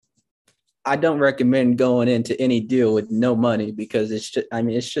I don't recommend going into any deal with no money because it's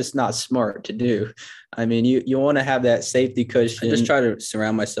just not smart to do. I mean, you want to have that safety cushion. I just try to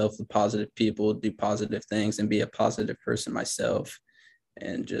surround myself with positive people, do positive things, and be a positive person myself.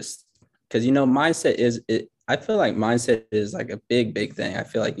 And just because, mindset I feel like mindset is like a big thing. I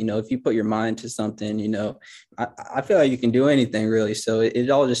feel like, if you put your mind to something, I feel like you can do anything really. So it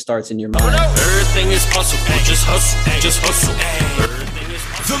all just starts in your mind. Everything is possible. Just hustle. Just hustle.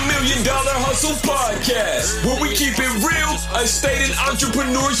 The $1 Million Hustle Podcast, where we keep it real, unstated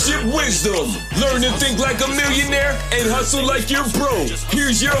entrepreneurship wisdom. Learn to think like a millionaire and hustle like you're broke.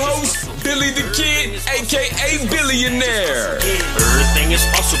 Here's your host, Billy the Kid, aka Billionaire. Everything is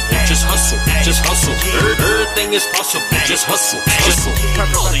possible. Just hustle. Just hustle. Everything is possible. Just hustle. Just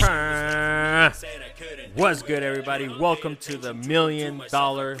hustle. What's good, everybody? Welcome to the $1 Million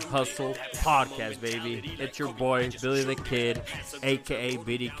Hustle Podcast, baby. It's your boy, Billy the Kid, a.k.a.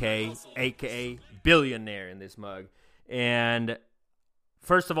 BDK, a.k.a. Billionaire in this mug. And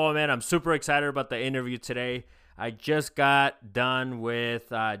first of all, man, I'm super excited about the interview today. I just got done with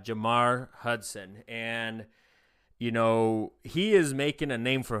Jamar Hudson, and he is making a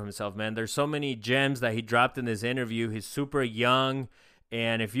name for himself, man. There's so many gems that he dropped in this interview. He's super young.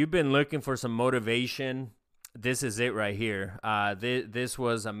 And if you've been looking for some motivation, this is it right here. This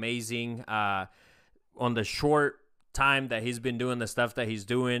was amazing. On the short time that he's been doing the stuff that he's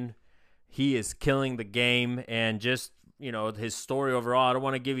doing, he is killing the game. And just, his story overall, I don't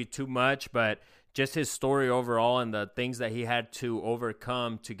want to give you too much, but just his story overall and the things that he had to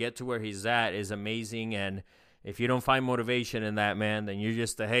overcome to get to where he's at is amazing. And if you don't find motivation in that, man, then you're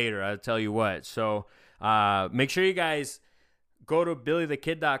just a hater, I'll tell you what. So make sure you guys go to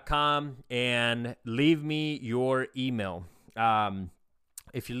billythekid.com and leave me your email.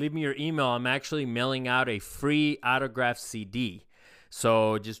 If you leave me your email, I'm actually mailing out a free autographed CD.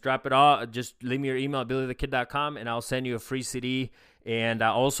 So just drop it off. Just leave me your email at billythekid.com, and I'll send you a free CD. And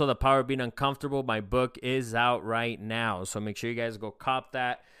also, The Power of Being Uncomfortable, my book is out right now. So make sure you guys go cop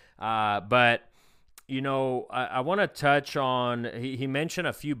that. But I want to touch on. He mentioned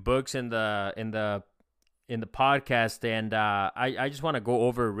a few books in the podcast, and I just want to go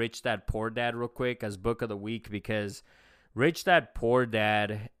over Rich Dad Poor Dad real quick as book of the week, because Rich Dad Poor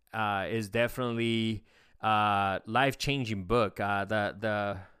Dad is definitely a life-changing book.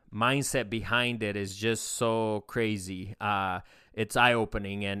 The mindset behind it is just so crazy. It's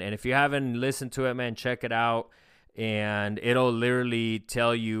eye-opening, and if you haven't listened to it, man, check it out. And it'll literally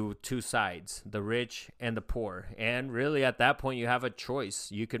tell you two sides, the rich and the poor. And really, at that point, you have a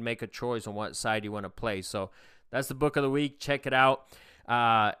choice. You could make a choice on what side you want to play. So that's the book of the week. Check it out.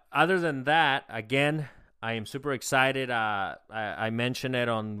 Other than that, again, I am super excited. I mentioned it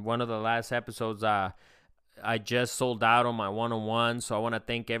on one of the last episodes. I just sold out on my one-on-one. So I want to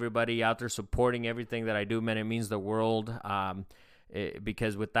thank everybody out there supporting everything that I do, man. It means the world.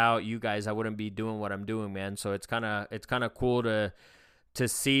 Because without you guys, I wouldn't be doing what I'm doing, man. So it's kind of cool to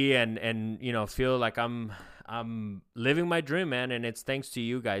see and feel like I'm living my dream, man. And it's thanks to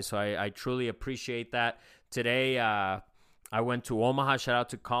you guys. So I truly appreciate that. Today, I went to Omaha. Shout out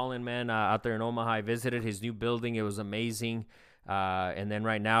to Colin, man, out there in Omaha. I visited his new building. It was amazing. And then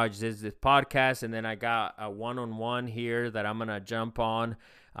right now I just did this podcast, and then I got a one-on-one here that I'm gonna jump on.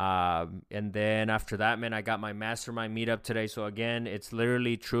 And then after that, man, I got my mastermind meetup today. So again, it's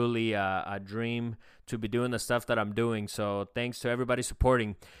literally truly a dream to be doing the stuff that I'm doing. So thanks to everybody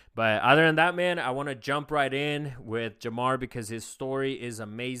supporting. But other than that, man, I want to jump right in with Jamar because his story is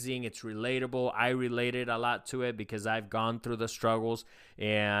amazing. It's relatable. I related a lot to it because I've gone through the struggles,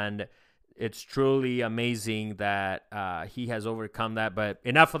 and it's truly amazing that he has overcome that. But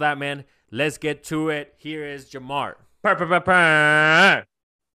enough of that, man. Let's get to it. Here is Jamar.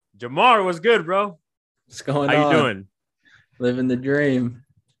 Jamar, what's good, bro? What's going on? How you doing? Living the dream.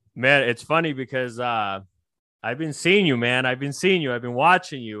 Man, it's funny because I've been seeing you, man. I've been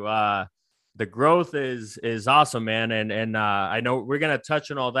watching you. The growth is awesome, man. And I know we're going to touch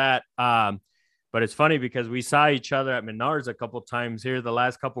on all that. But it's funny because we saw each other at Menards a couple times here the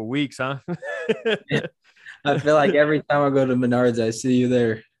last couple weeks, huh? I feel like every time I go to Menards, I see you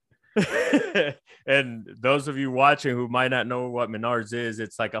there. And those of you watching who might not know what Menards is,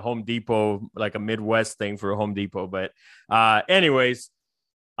 it's like a Home Depot, like a Midwest thing for a Home Depot. But anyways,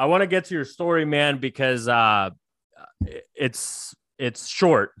 I want to get to your story, man, because it's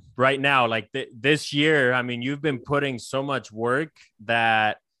short right now. Like this year, I mean, you've been putting so much work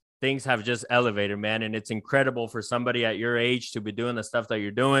that things have just elevated, man. And it's incredible for somebody at your age to be doing the stuff that you're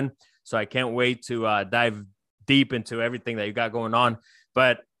doing. So I can't wait to dive deep into everything that you got going on.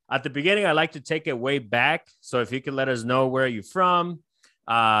 But at the beginning, I like to take it way back. So if you could let us know where you're from,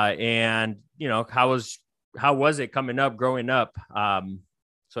 And how was it coming up, growing up?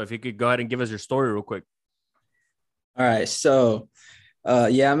 So if you could go ahead and give us your story real quick. All right. So,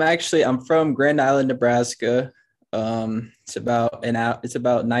 I'm from Grand Island, Nebraska. It's about it's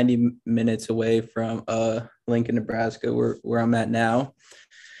about 90 minutes away from Lincoln, Nebraska, where I'm at now.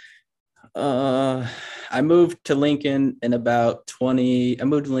 I moved to Lincoln about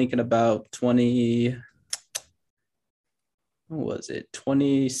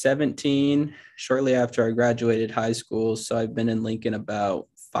 2017, shortly after I graduated high school. So I've been in Lincoln about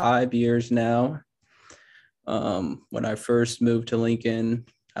 5 years now. When I first moved to Lincoln,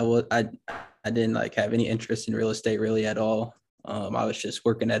 I didn't like have any interest in real estate really at all. I was just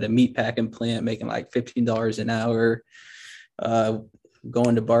working at a meat packing plant, making like $15 an hour,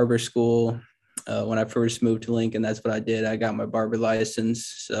 going to barber school. When I first moved to Lincoln, that's what I did. I got my barber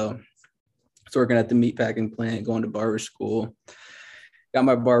license. So I was working at the meat packing plant, going to barber school, got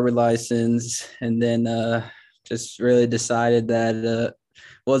my barber license, and then just really decided that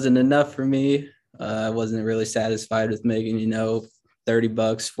wasn't enough for me. I wasn't really satisfied with making, $30,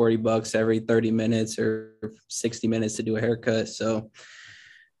 $40 every 30 minutes or 60 minutes to do a haircut. So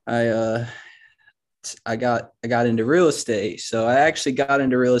I got into real estate. So I actually got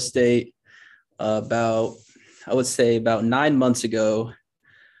into real estate about 9 months ago.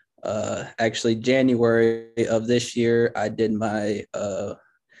 Actually January of this year, I did my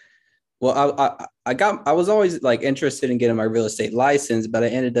I was always like interested in getting my real estate license, but I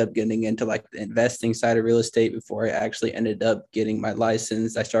ended up getting into like the investing side of real estate before I actually ended up getting my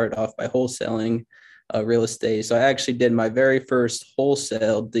license. I started off by wholesaling real estate. So I actually did my very first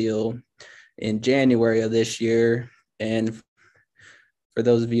wholesale deal in January of this year. And for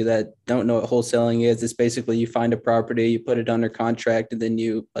those of you that don't know what wholesaling is, it's basically you find a property, you put it under contract, and then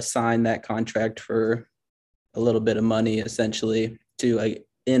you assign that contract for a little bit of money essentially to a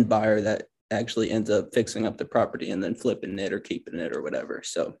end buyer that actually ends up fixing up the property and then flipping it or keeping it or whatever.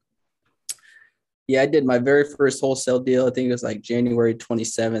 So yeah, I did my very first wholesale deal. I think it was like January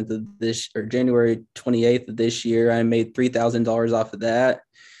 27th of this or January 28th of this year. I made $3,000 off of that.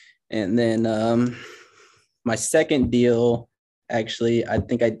 And then my second deal, actually, I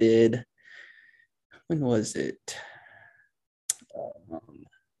think I did, when was it?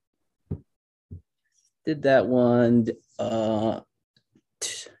 Did that one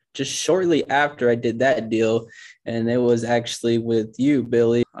just shortly after I did that deal. And it was actually with you,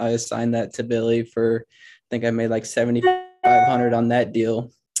 Billy. I assigned that to Billy for, I think I made like $7,500 on that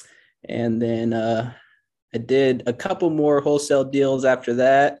deal. And then I did a couple more wholesale deals after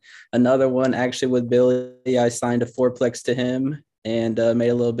that. Another one actually with Billy, I signed a fourplex to him and made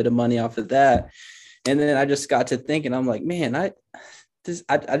a little bit of money off of that. And then I just got to thinking, I'm like, man, I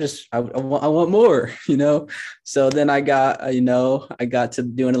want more, So then I got to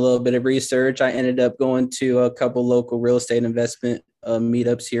doing a little bit of research. I ended up going to a couple local real estate investment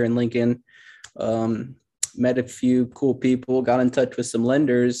meetups here in Lincoln. Met a few cool people, got in touch with some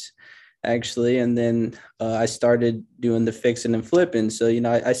lenders actually. And then I started doing the fixing and flipping. So,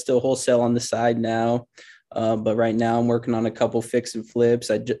 I still wholesale on the side now. But right now I'm working on a couple fix and flips.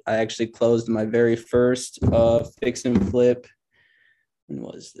 I actually closed my very first fix and flip. When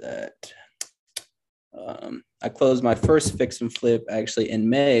was that? I closed my first fix and flip actually in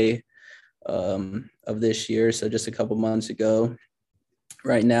May of this year. So just a couple months ago.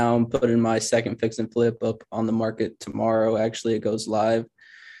 Right now I'm putting my second fix and flip up on the market tomorrow. Actually, it goes live.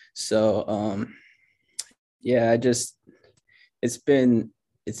 So it's been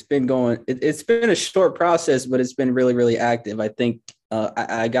a short process, but it's been really, really active. I think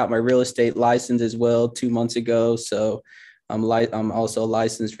I got my real estate license as well 2 months ago. So I'm also a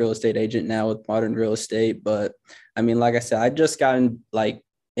licensed real estate agent now with Modern Real Estate. But I mean, like I said, I just gotten like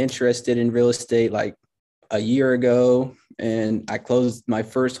interested in real estate like a year ago, and I closed my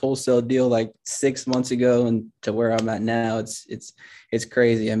first wholesale deal like 6 months ago, and to where I'm at now, it's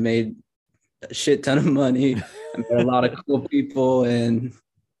crazy. I made a shit ton of money. I met a lot of cool people, and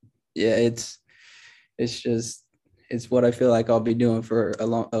yeah, it's what I feel like I'll be doing for a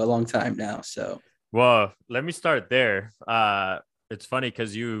long time now. So. Well, let me start there. It's funny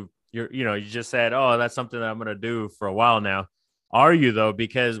because you just said, oh, that's something that I'm going to do for a while now. Are you though?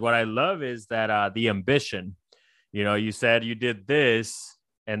 Because what I love is that the ambition, you said you did this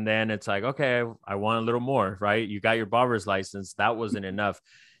and then it's like, okay, I want a little more, right? You got your barber's license. That wasn't enough.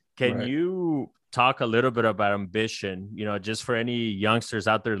 Can you talk a little bit about ambition, just for any youngsters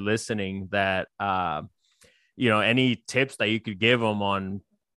out there listening that, any tips that you could give them on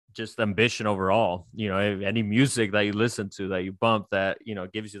just ambition overall, any music that you listen to that you bump that,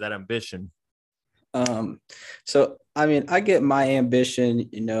 gives you that ambition? So I mean, I get my ambition,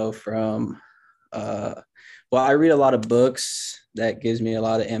 from well, I read a lot of books that gives me a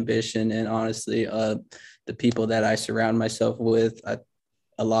lot of ambition, and honestly, the people that I surround myself with,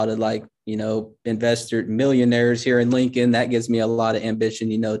 a lot of like, investor millionaires here in Lincoln, that gives me a lot of ambition,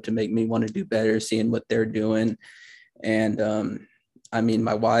 to make me want to do better, seeing what they're doing. And I mean,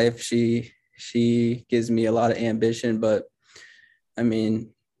 my wife, she gives me a lot of ambition, but I mean,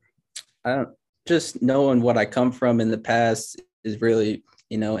 I don't just knowing what I come from in the past is really,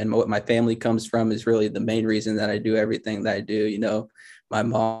 and what my family comes from is really the main reason that I do everything that I do. My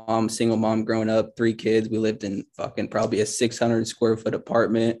mom, single mom, growing up, 3 kids. We lived in fucking probably a 600 square foot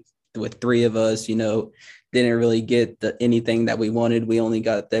apartment with 3 of us. Didn't really get anything that we wanted. We only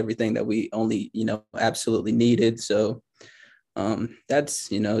got everything that we only, absolutely needed. So that's,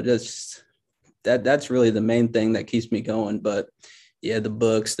 just that's really the main thing that keeps me going. But yeah, the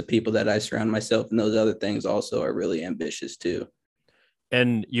books, the people that I surround myself, and those other things also are really ambitious too.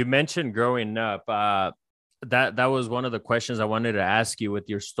 And you mentioned growing up. That was one of the questions I wanted to ask you with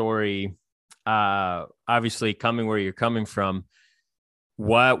your story. Obviously, coming where you're coming from,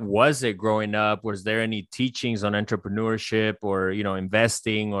 what was it growing up? Was there any teachings on entrepreneurship or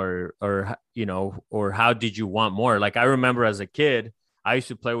investing or how did you want more? Like I remember as a kid, I used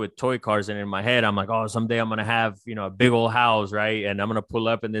to play with toy cars, and in my head, I'm like, oh, someday I'm gonna have a big old house, right? And I'm gonna pull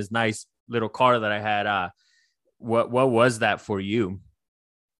up in this nice little car that I had. What was that for you?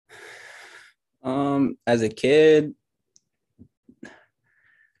 As a kid,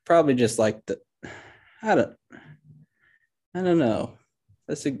 probably just like I don't I don't know.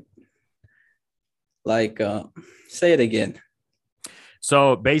 That's a like say it again.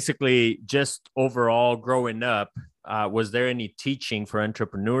 So basically, just overall growing up, was there any teaching for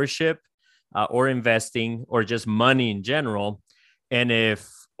entrepreneurship or investing or just money in general? And if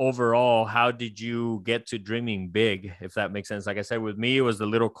overall, how did you get to dreaming big, if that makes sense? Like I said, with me, it was the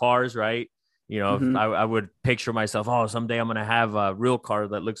little cars, right? Mm-hmm. I would picture myself, oh, someday I'm going to have a real car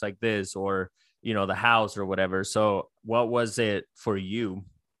that looks like this, or, the house or whatever. So what was it for you?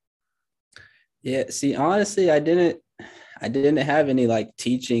 Yeah, see, honestly, I didn't have any like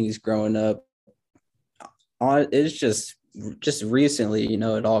teachings growing up. It's just recently,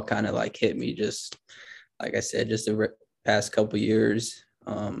 it all kind of like hit me, just like I said, just the past couple years.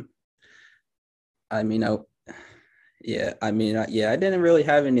 I mean, I didn't really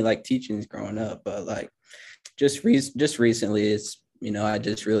have any like teachings growing up, but like just recently, it's I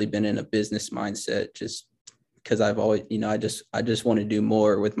just really been in a business mindset, just because I've always, I just want to do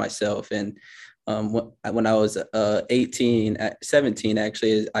more with myself. And when I was 17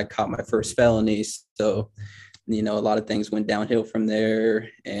 actually, I caught my first felony. So a lot of things went downhill from there,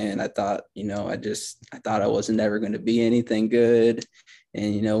 and I thought, I thought I wasn't ever going to be anything good.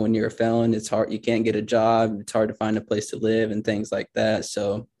 And when you're a felon, it's hard, you can't get a job, it's hard to find a place to live and things like that.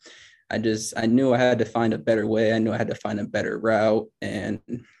 So I knew I had to find a better way. I knew I had to find a better route, and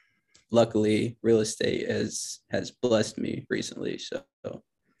luckily real estate has blessed me recently. So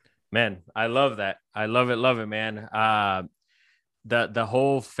Man, I love that. I love it, man. The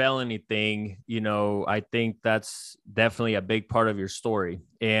whole felony thing, I think that's definitely a big part of your story.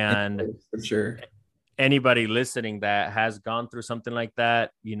 And for sure, anybody listening that has gone through something like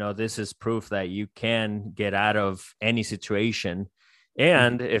that, this is proof that you can get out of any situation.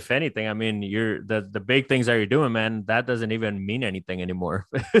 And if anything, I mean, you're the big things that you're doing, man, that doesn't even mean anything anymore.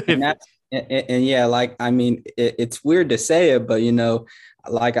 and yeah, like, I mean, it's weird to say it, but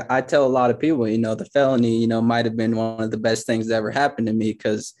like I tell a lot of people, the felony, might have been one of the best things that ever happened to me,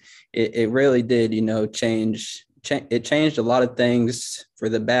 because it really did, it changed a lot of things for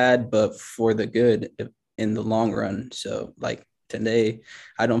the bad, but for the good in the long run. So like today,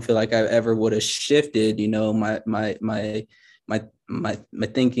 I don't feel like I ever would have shifted, my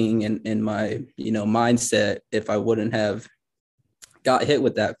thinking and my mindset if I wouldn't have got hit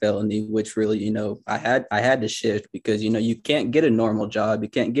with that felony, which really I had to shift, because you can't get a normal job, you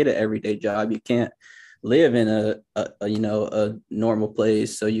can't get an everyday job, you can't live in a normal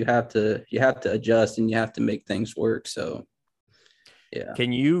place, so you have to adjust and you have to make things work. So yeah.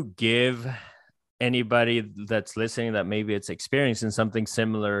 Can you give anybody that's listening that maybe it's experiencing something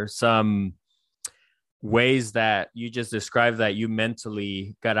similar some ways that you just described that you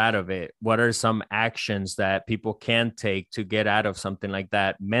mentally got out of it? What are some actions that people can take to get out of something like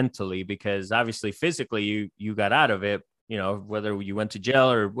that mentally? Because obviously physically you got out of it, whether you went to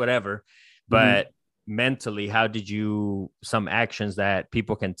jail or whatever, but mentally, how did some actions that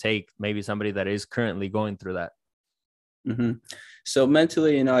people can take, maybe somebody that is currently going through that? So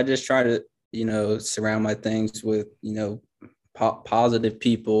mentally, I just try to, surround my things with, positive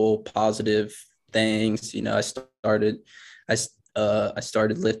people, positive things. I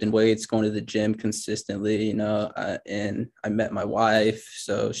started lifting weights, going to the gym consistently, and I met my wife.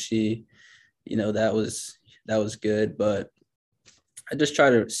 So she, that was good. But I just try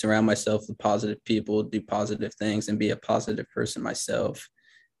to surround myself with positive people, do positive things, and be a positive person myself.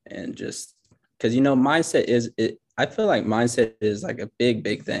 And just because, mindset is it. I feel like mindset is like a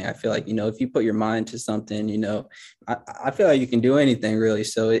big thing. I feel like, if you put your mind to something, I feel like you can do anything really.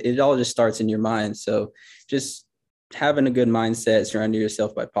 So it all just starts in your mind. So just having a good mindset, surrounding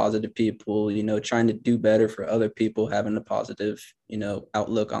yourself by positive people, trying to do better for other people, having a positive,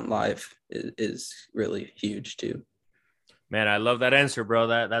 outlook on life is really huge too. Man, I love that answer, bro.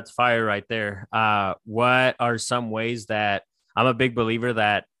 That's fire right there. What are some ways that I'm a big believer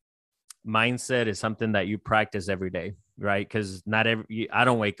that mindset is something that you practice every day, right? Because I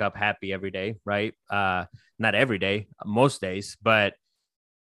don't wake up happy every day, right? Not every day, most days, but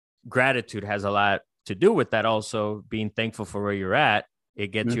gratitude has a lot to do with that. Also, being thankful for where you're at, it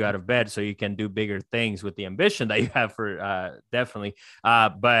gets you out of bed so you can do bigger things with the ambition that you have for definitely.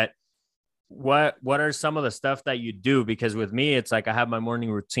 But what are some of the stuff that you do? Because with me, it's like I have my morning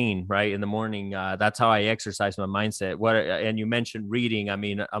routine, right? In the morning, that's how I exercise my mindset. And you mentioned reading. I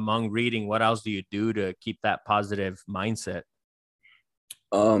mean, among reading, what else do you do to keep that positive mindset?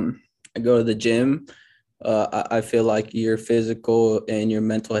 I go to the gym. I feel like your physical and your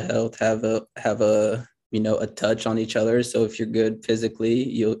mental health have a a touch on each other. So if you're good physically,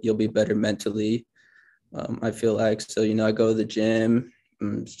 you'll be better mentally. I feel like so. I go to the gym.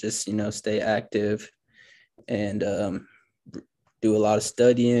 Just stay active and do a lot of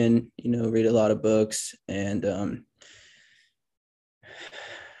studying, read a lot of books, and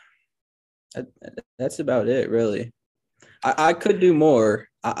that's about it really. I could do more.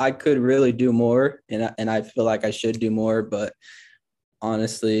 I could really do more, and I feel like I should do more, but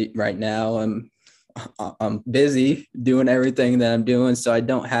honestly right now I'm busy doing everything that I'm doing, so I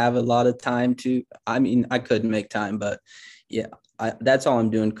don't have a lot of time to. I mean, I could make time, but yeah, that's all I'm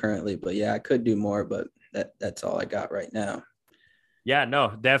doing currently. But yeah, I could do more, but that's all I got right now. Yeah,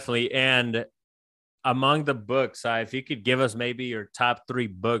 no, definitely. And among the books, if you could give us maybe your top 3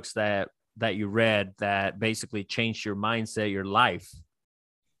 books that you read that basically changed your mindset, your life.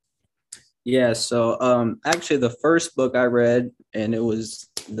 Yeah, so actually the first book I read, and it was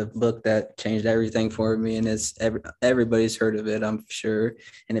the book that changed everything for me, and it's everybody's heard of it, I'm sure.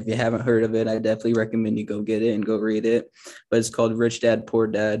 And if you haven't heard of it, I definitely recommend you go get it and go read it. But it's called Rich Dad Poor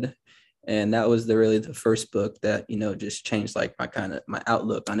Dad, and that was really the first book that just changed like my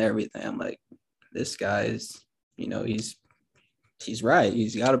outlook on everything. I'm like, this guy's he's right,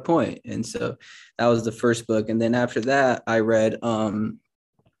 he's got a point. And so that was the first book, and then after that I read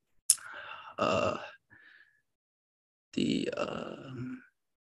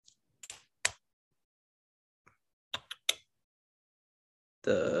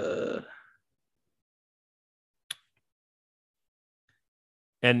the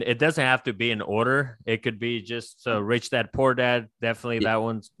and it doesn't have to be in order. It could be just Rich Dad Poor Dad. Definitely that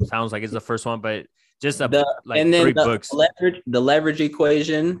one sounds like it's the first one, but just and then 3 books. The leverage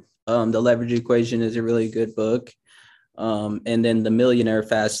equation. The leverage equation is a really good book. And then the Millionaire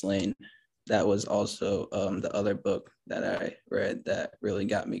Fast Lane. That was also the other book that I read that really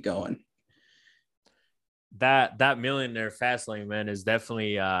got me going. That Millionaire Fast Lane, man, is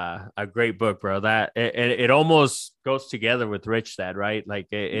definitely a great book, bro. That it almost goes together with Rich Dad, right? Like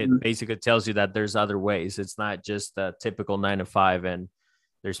it basically tells you that there's other ways. It's not just a typical 9 to 5, and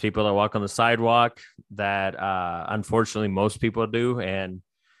there's people that walk on the sidewalk that unfortunately most people do, and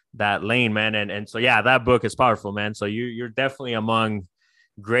that lane, man. And so yeah, that book is powerful, man. So you're definitely among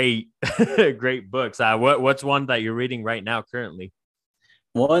great books. What's one that you're reading right now currently?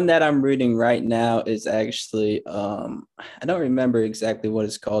 One that I'm reading right now is actually I don't remember exactly what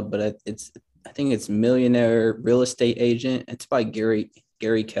it's called, but I think it's Millionaire Real Estate Agent. It's by Gary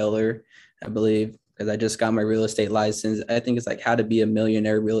Keller, I believe, because I just got my real estate license. I think it's like how to be a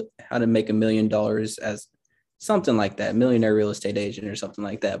millionaire, how to make $1 million as something like that, millionaire real estate agent or something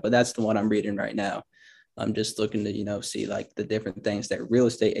like that. But that's the one I'm reading right now. I'm just looking to, see like the different things that real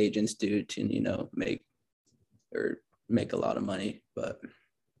estate agents do to, make a lot of money. But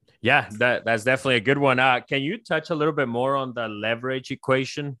yeah, that's definitely a good one. Can you touch a little bit more on the leverage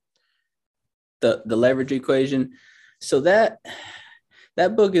equation? The leverage equation. So that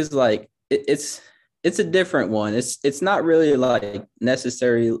book is like, it's a different one. It's not really like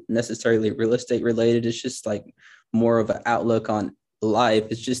necessarily real estate related. It's just like more of an outlook on life.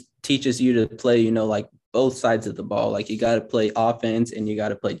 It just teaches you to play, like both sides of the ball. Like you got to play offense and you got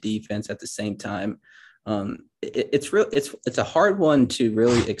to play defense at the same time. It's a hard one to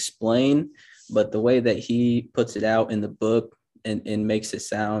really explain, but the way that he puts it out in the book and makes it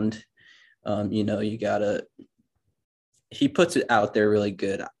sound, he puts it out there really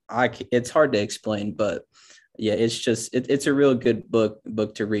good. It's hard to explain, but yeah, it's a real good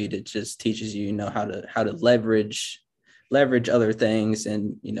book to read. It just teaches you, how to leverage other things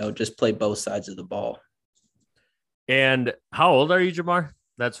and, just play both sides of the ball. And how old are you, Jamar?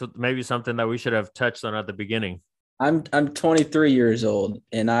 That's maybe something that we should have touched on at the beginning. I'm 23 years old,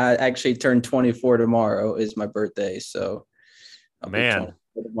 and I actually turned 24 tomorrow is my birthday. So man,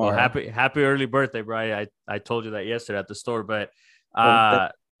 well, happy early birthday, bro. I told you that yesterday at the store, but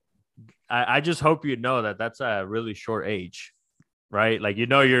I just hope you know that that's a really short age, right? Like,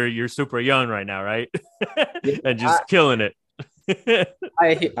 you're super young right now, right? And just killing it.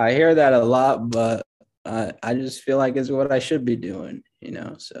 I hear that a lot, but I just feel like it's what I should be doing,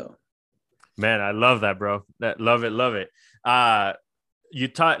 so. Man, I love that, bro. Love it.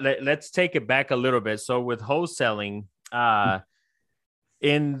 Let's take it back a little bit. So with wholesaling,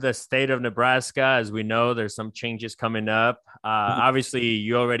 in the state of Nebraska, as we know, there's some changes coming up. Obviously,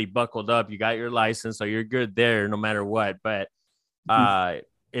 you already buckled up. You got your license, so you're good there no matter what. But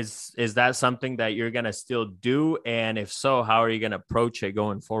is that something that you're going to still do? And if so, how are you going to approach it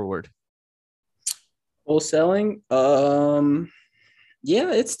going forward? Wholesaling?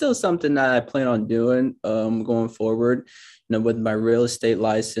 Yeah, it's still something that I plan on doing going forward. With my real estate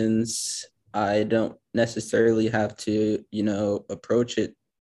license, I don't necessarily have to, approach it.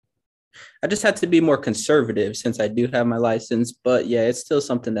 I just have to be more conservative since I do have my license. But yeah, it's still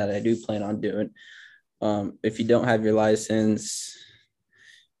something that I do plan on doing. If you don't have your license,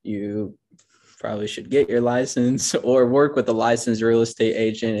 you probably should get your license or work with a licensed real estate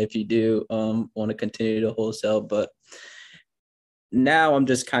agent if you do want to continue to wholesale. But now I'm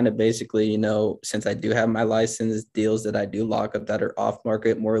just kind of basically, since I do have my license, deals that I do lock up that are off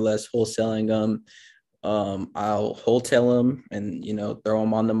market, more or less wholesaling them. I'll wholesale them and, throw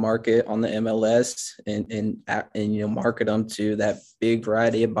them on the market on the MLS and market them to that big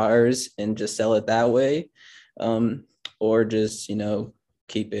variety of buyers and just sell it that way. Or just,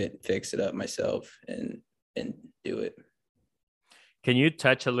 keep it, fix it up myself and do it. Can you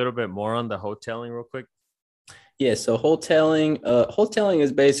touch a little bit more on the wholesaling real quick? Yeah, so wholesaling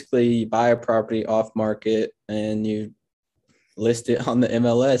is basically you buy a property off market and you list it on the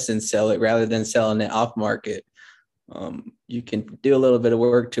MLS and sell it rather than selling it off market. You can do a little bit of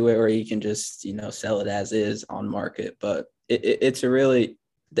work to it, or you can just sell it as is on market. But it's a really,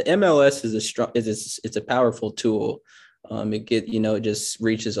 the MLS is a powerful tool. It just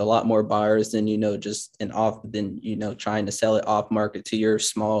reaches a lot more buyers than trying to sell it off market to your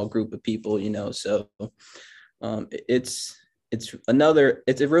small group of people. So. It's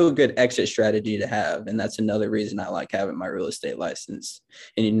a really good exit strategy to have. And that's another reason I like having my real estate license.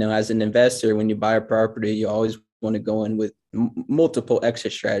 And, as an investor, when you buy a property, you always want to go in with multiple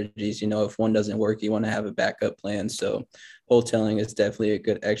exit strategies. If one doesn't work, you want to have a backup plan. So wholesaling is definitely a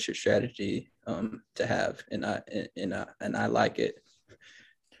good exit strategy to have. And I like it.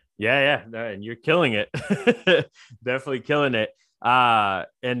 Yeah. And you're killing it. Definitely killing it.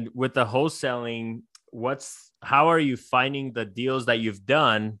 And with the wholesaling, how are you finding the deals that you've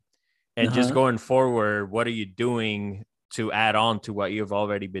done, and just going forward, what are you doing to add on to what you've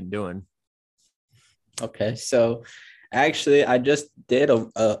already been doing? Okay. So actually I just did a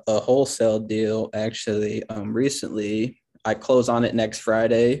wholesale deal recently. I close on it next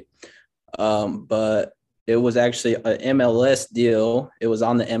Friday. But it was actually an MLS deal. It was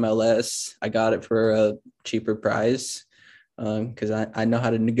on the MLS. I got it for a cheaper price. Because I know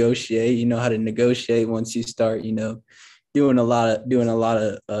how to negotiate. You know how to negotiate once you start, doing a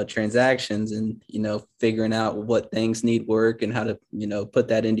lot of transactions and, figuring out what things need work and how to, put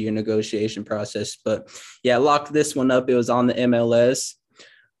that into your negotiation process. But yeah, I locked this one up. It was on the MLS.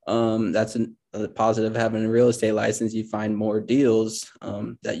 That's a positive of having a real estate license. You find more deals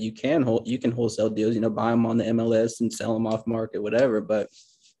that you can wholesale deals, buy them on the MLS and sell them off market, whatever. But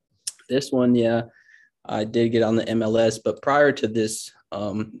this one, yeah, I did get on the MLS, but prior to this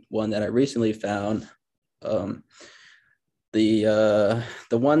one that I recently found, the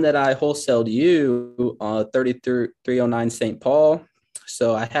one that I wholesaled you, 3309 St. Paul.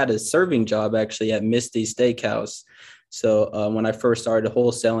 So I had a serving job actually at Misty's Steakhouse. So when I first started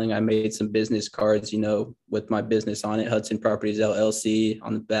wholesaling, I made some business cards, with my business on it, Hudson Properties LLC.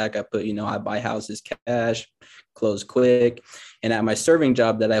 On the back, I put, I buy houses cash, close quick. And at my serving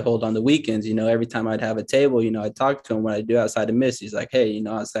job that I hold on the weekends, every time I'd have a table, I talk to him what I do outside of Missy's, like, hey,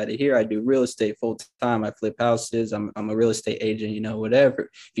 outside of here, I do real estate full time. I flip houses. I'm a real estate agent, whatever.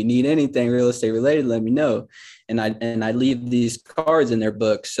 If you need anything real estate related, let me know. And I leave these cards in their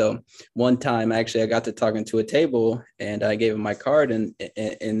book. So one time, actually, I got to talking to a table and I gave them my card and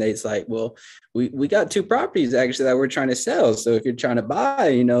they's like, well, we got 2 properties actually that we're trying to sell. So if you're trying to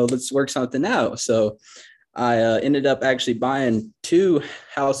buy, let's work something out. So I ended up actually buying 2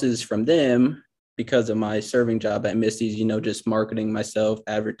 houses from them because of my serving job at Misty's, just marketing myself,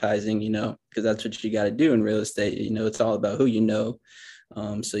 advertising, because that's what you got to do in real estate. It's all about who you know.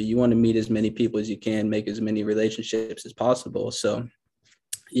 So you want to meet as many people as you can, make as many relationships as possible. So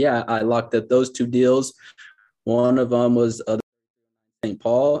yeah, I locked up those 2 deals. One of them was St.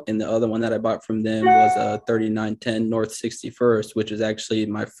 Paul, and the other one that I bought from them was 3910 North 61st, which is actually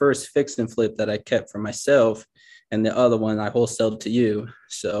my first fix and flip that I kept for myself. And the other one I wholesaled to you.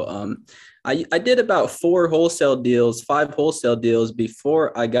 So I did about 5 wholesale deals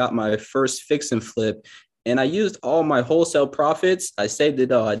before I got my first fix and flip. And I used all my wholesale profits. I saved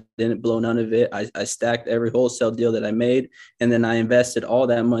it all. I didn't blow none of it. I stacked every wholesale deal that I made. And then I invested all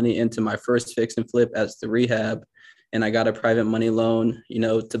that money into my first fix and flip as the rehab. And I got a private money loan,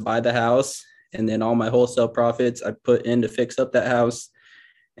 to buy the house. And then all my wholesale profits I put in to fix up that house.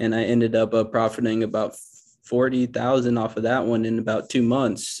 And I ended up profiting about $40,000 off of that one in about 2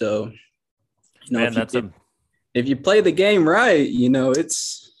 months. So, Man, if you play the game right,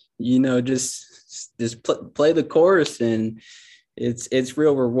 it's, just play the course, and it's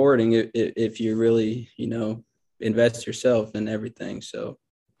real rewarding if you really, invest yourself in everything. So.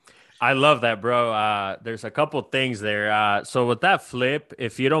 I love that, bro. There's a couple things there. So with that flip,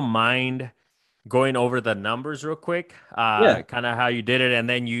 if you don't mind going over the numbers real quick, kind of how you did it. And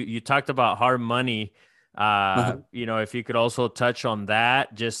then you talked about hard money. If you could also touch on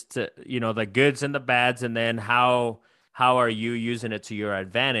that, just, the goods and the bads, and then how are you using it to your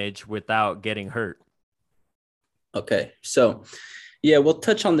advantage without getting hurt? Okay. So yeah, we'll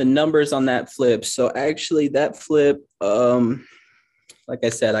touch on the numbers on that flip. So actually that flip, like I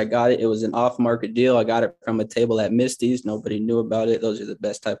said, I got it. It was an off-market deal. I got it from a table at Misty's. Nobody knew about it. Those are the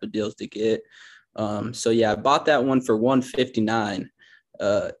best type of deals to get. So yeah, I bought that one for $159.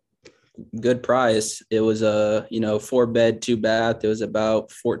 Good price. It was a 4-bed, 2-bath. It was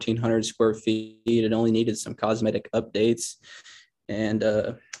about 1,400 square feet. It only needed some cosmetic updates, and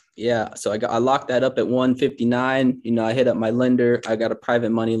so I locked that up at $159. I hit up my lender. I got a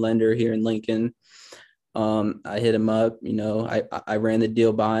private money lender here in Lincoln. I hit him up, I ran the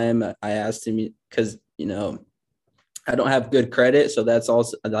deal by him. I asked him because, I don't have good credit. So that's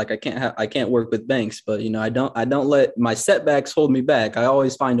also like, I can't work with banks, but, I don't let my setbacks hold me back. I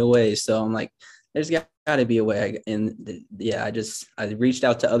always find a way. So I'm like, there's got to be a way. And yeah, I reached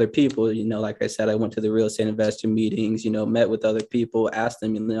out to other people, like I said, I went to the real estate investor meetings, met with other people, asked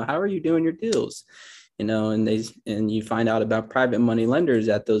them, how are you doing your deals? And you find out about private money lenders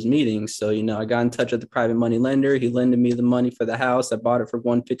at those meetings. So, I got in touch with the private money lender. He lended me the money for the house. I bought it for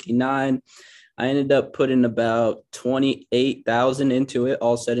 $159. I ended up putting about $28,000 into it,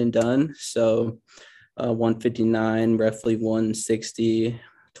 all said and done. So, $159, roughly $160,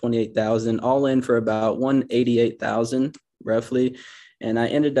 $28,000, all in for about $188,000, roughly. And I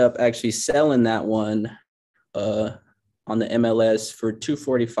ended up actually selling that one on the MLS for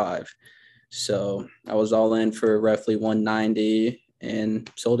 $245. So I was all in for roughly $190 and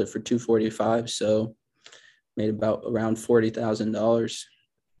sold it for $245. So made about around $40,000.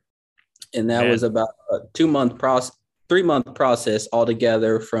 And that was about a 3-month process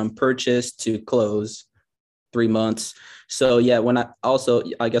altogether from purchase to close, 3 months. So yeah,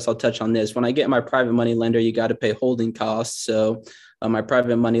 I guess I'll touch on this. When I get my private money lender, you got to pay holding costs. So my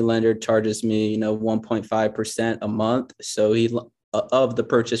private money lender charges me, 1.5% a month. So of the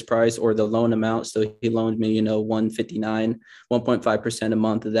purchase price or the loan amount. So he loaned me, $159, 1.5% a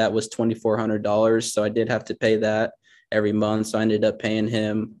month. Of that was $2,400. So I did have to pay that every month. So I ended up paying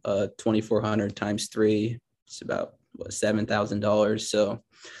him $2,400 times 3. It's about $7,000. So,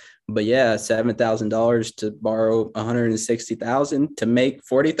 but yeah, $7,000 to borrow $160,000 to make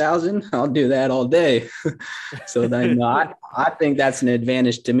 $40,000. I'll do that all day. So then I think that's an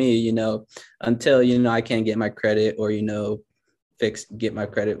advantage to me, until, I can't get my credit or, get my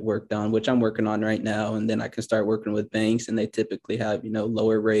credit work done, which I'm working on right now. And then I can start working with banks, and they typically have,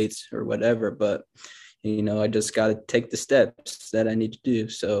 lower rates or whatever. But, I just got to take the steps that I need to do.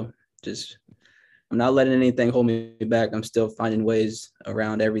 So just I'm not letting anything hold me back. I'm still finding ways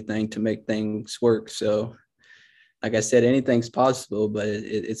around everything to make things work. So, like I said, anything's possible, but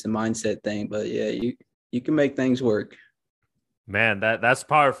it's a mindset thing. But yeah, you can make things work. Man, that's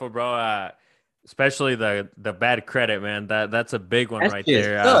powerful, bro. Especially the bad credit, man. That's a big one That right shit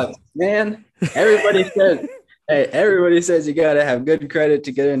there. sucks, man. Everybody says, hey, everybody says you gotta have good credit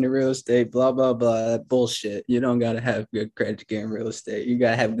to get into real estate. Blah blah blah. That bullshit. You don't gotta have good credit to get in real estate. You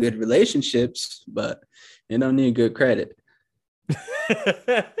gotta have good relationships, but you don't need good credit.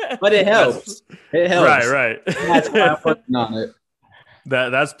 But it helps. It helps. Right. That's why I'm working on it.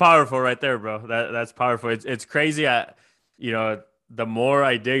 That's powerful right there, bro. That's powerful. It's crazy. You know, the more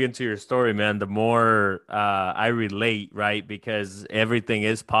I dig into your story, man, the more I relate, right? Because everything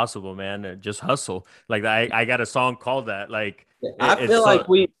is possible, man. Just hustle. Like I got a song called that. Like I it's feel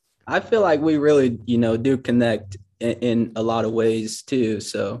so. like we really, do connect in a lot of ways too.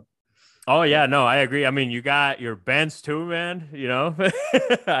 So Oh yeah, no, I agree. I mean, you got your Benz too, man. You know,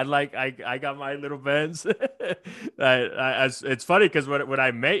 I got my little Benz. It's funny because when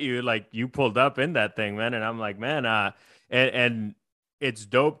I met you, like you pulled up in that thing, man, and I'm like, man, and it's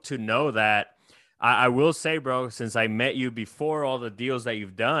dope to know that. I will say, bro, since I met you before all the deals that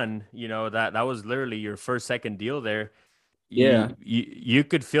you've done, you know that was literally your first, second deal there. yeah, You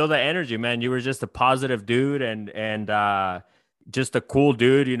could feel the energy, man. You were just a positive dude and just a cool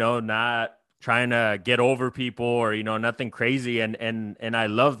dude, you know, not trying to get over people or, you know, nothing crazy. And I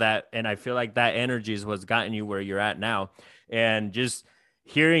love that. And I feel like that energy is what's gotten you where you're at now. And just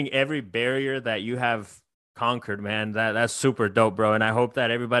hearing every barrier that you have conquered, man, that's super dope, bro. And I hope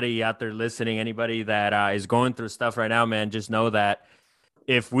that everybody out there listening, anybody that is going through stuff right now, man, just know that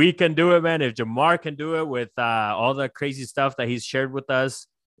if we can do it, man, if Jamar can do it with all the crazy stuff that he's shared with us,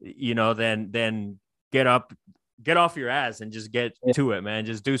 you know, then get off your ass and just get to it, man.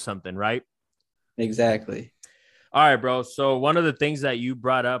 Just do something, right? exactly. All right, bro. So one of the things that you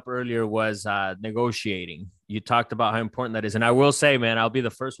brought up earlier was negotiating. You talked about how important that is. And I will say, man, I'll be the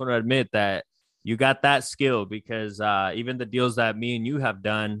first one to admit that you got that skill because even the deals that me and you have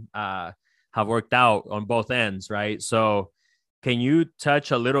done have worked out on both ends, right? So can you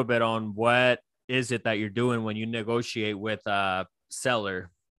touch a little bit on what is it that you're doing when you negotiate with a seller?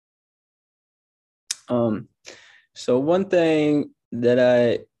 So one thing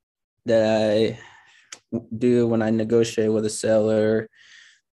that I do when I negotiate with a seller,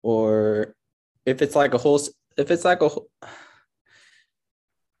 or if it's like a whole, if it's like a,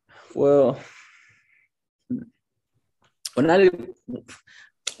 well, when I do, well,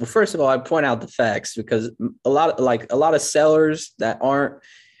 first of all, I point out the facts because a lot of sellers that aren't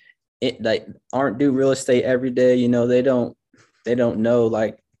do real estate every day, they don't know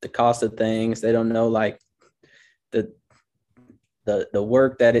like the cost of things. They don't know like the the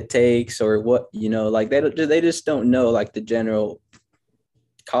work that it takes or what, like they just don't know like the general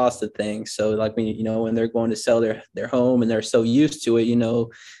cost of things. So like when they're going to sell their home and they're so used to it,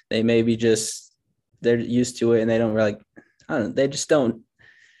 they maybe just they're used to it and they don't really, I don't know, they just don't,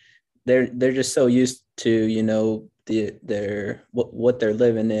 they're just so used to, their what they're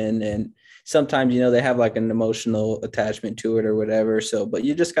living in. And sometimes, they have like an emotional attachment to it or whatever. So, but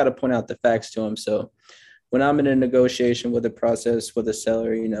you just got to point out the facts to them. So when I'm in a negotiation with a process with a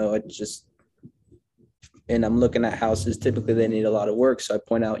seller, and I'm looking at houses, typically they need a lot of work. So I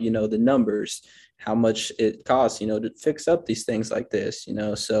point out, the numbers, how much it costs, to fix up these things like this,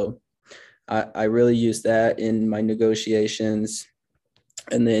 so I really use that in my negotiations.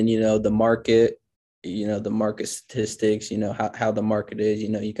 And then, the market statistics, how the market is,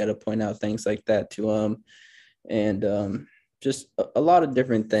 you got to point out things like that to them. And just a lot of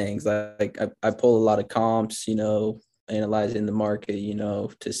different things. Like I pull a lot of comps, analyzing the market,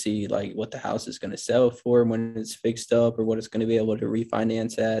 to see like what the house is going to sell for when it's fixed up or what it's going to be able to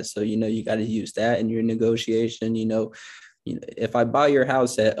refinance at. So, you got to use that in your negotiation. If I buy your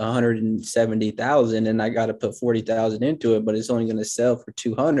house at 170,000 and I got to put 40,000 into it, but it's only going to sell for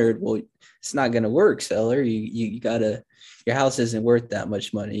 200, well, it's not going to work, seller. You gotta, your house isn't worth that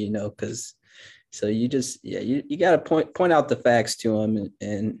much money, because so you just, you got to point out the facts to them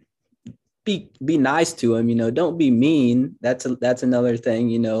and be nice to them, don't be mean. That's another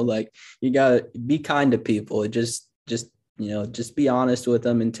thing, like you got to be kind to people. Just be honest with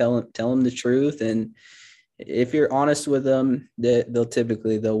them and tell them the truth. And if you're honest with them,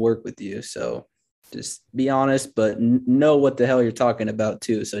 they'll work with you. So just be honest, but know what the hell you're talking about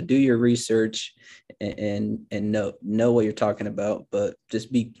too. So do your research and know what you're talking about, but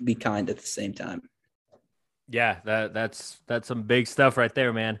just be kind at the same time. Yeah, that's some big stuff right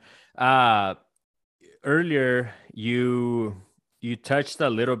there, man. Earlier you you touched a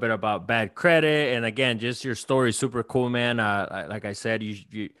little bit about bad credit, and again, just your story, super cool, man. Like I said,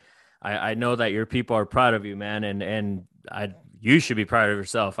 I know that your people are proud of you, man, and you should be proud of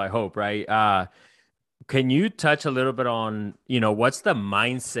yourself. I hope, right? Can you touch a little bit on, what's the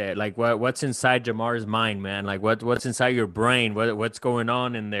mindset? Like what's inside Jamar's mind, man? Like what's inside your brain? What's going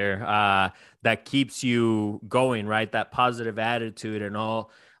on in there that keeps you going, right? That positive attitude and all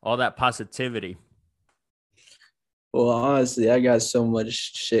that positivity. Well, honestly, I got so much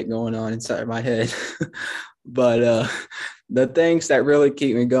shit going on inside my head. But the things that really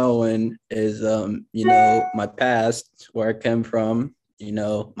keep me going is my past, where I come from,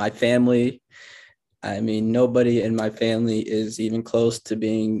 my family. I mean, nobody in my family is even close to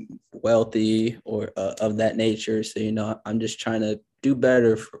being wealthy or of that nature. So, I'm just trying to do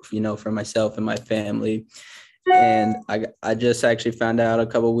better for myself and my family. And I just actually found out a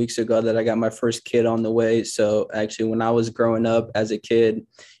couple of weeks ago that I got my first kid on the way. So actually, when I was growing up as a kid,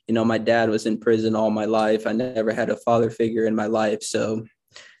 my dad was in prison all my life. I never had a father figure in my life. So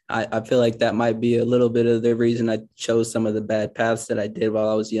I feel like that might be a little bit of the reason I chose some of the bad paths that I did while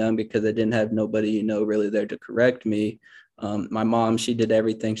I was young, because I didn't have nobody, really there to correct me. My mom, she did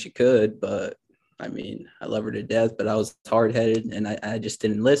everything she could, but I mean, I love her to death, but I was hard-headed and I just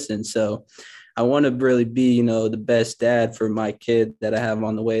didn't listen. So I want to really be, the best dad for my kid that I have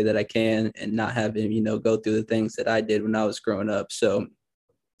on the way that I can, and not have him, go through the things that I did when I was growing up. So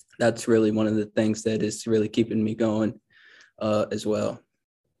that's really one of the things that is really keeping me going as well.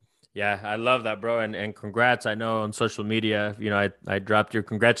 Yeah, I love that, bro. And congrats. I know on social media, I dropped your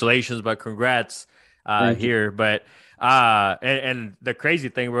congratulations, but congrats here. But and the crazy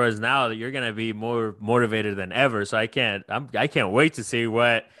thing, bro, is now that you're gonna be more motivated than ever. So I can't wait to see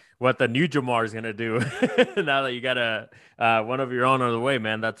what the new Jamar is gonna do now that you got one of your own on the way,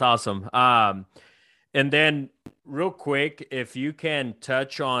 man. That's awesome. And then real quick, if you can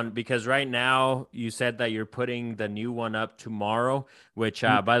touch on, because right now you said that you're putting the new one up tomorrow, which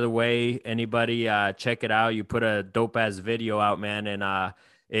by the way, anybody check it out. You put a dope ass video out, man, and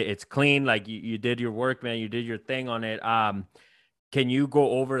it's clean. Like you did your work, man. You did your thing on it. Can you go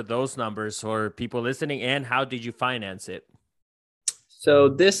over those numbers for people listening, and how did you finance it? So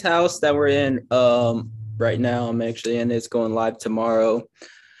this house that we're in right now, I'm actually in, it's going live tomorrow.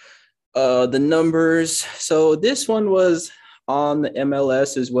 The numbers. So this one was on the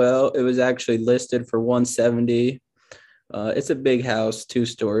MLS as well. It was actually listed for 170. It's a big house,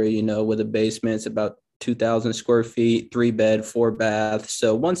 2-story, with a basement. It's about 2,000 square feet, 3-bed, 4-bath.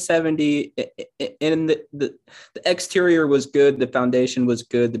 So 170. And the exterior was good. The foundation was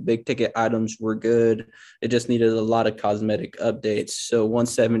good. The big ticket items were good. It just needed a lot of cosmetic updates. So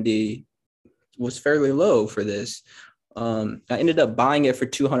 170 was fairly low for this. I ended up buying it for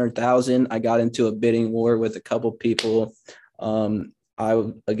 $200,000. I got into a bidding war with a couple people. I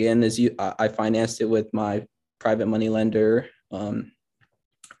financed it with my private money lender,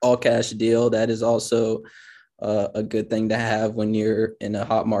 all cash deal. That is also a good thing to have when you're in a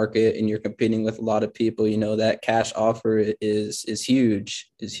hot market and you're competing with a lot of people. That cash offer is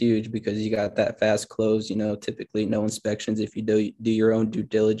huge because you got that fast close. Typically no inspections if you do your own due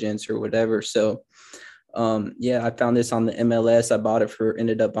diligence or whatever. So I found this on the MLS.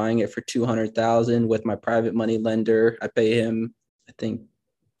 Ended up buying it for $200,000 with my private money lender. I pay him, I think,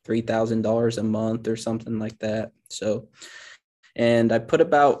 $3,000 a month or something like that. So, and I put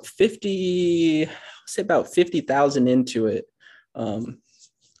about 50,000 into it. I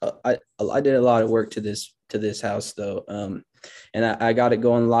did a lot of work to this house though. And I got it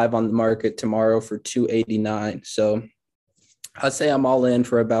going live on the market tomorrow for $289. So I'd say I'm all in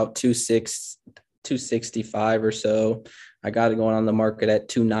for about 265 or so. I got it going on the market at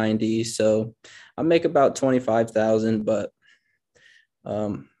 290. So I make about 25,000, but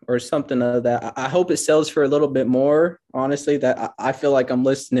or something of that. I hope it sells for a little bit more. Honestly, that I feel like I'm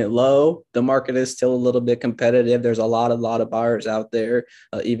listing it low. The market is still a little bit competitive. There's a lot of buyers out there,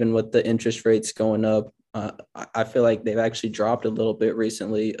 even with the interest rates going up. I feel like they've actually dropped a little bit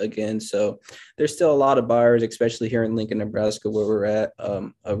recently again. So there's still a lot of buyers, especially here in Lincoln, Nebraska, where we're at,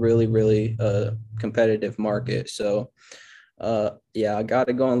 a really, really competitive market. So I got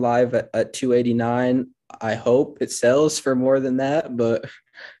it going live at 289. I hope it sells for more than that, but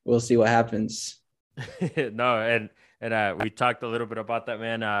we'll see what happens. No, and we talked a little bit about that,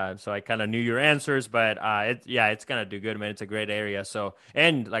 man. So I kind of knew your answers, but it's gonna do good, man. It's a great area. So,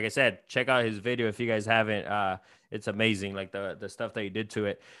 and like I said, check out his video if you guys haven't. It's amazing, like the stuff that you did to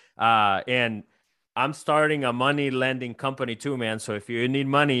it. And I'm starting a money lending company too, man. So if you need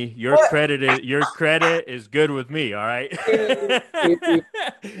money, your credit is good with me. All right.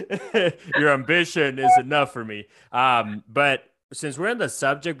 Your ambition is enough for me. But since we're in the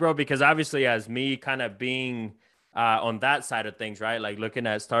subject, bro, because obviously as me kind of being on that side of things, right? Like looking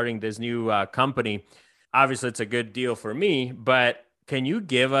at starting this new company, obviously it's a good deal for me, but can you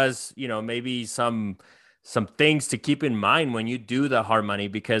give us, maybe some things to keep in mind when you do the hard money?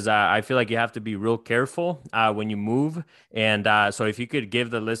 Because I feel like you have to be real careful when you move. And so if you could give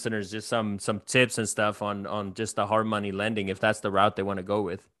the listeners just some tips and stuff on just the hard money lending, if that's the route they want to go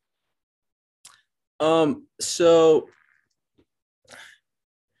with. So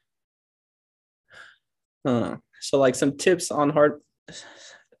like some tips on hard,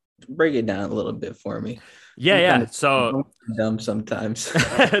 break it down a little bit for me. Yeah. So I'm dumb sometimes.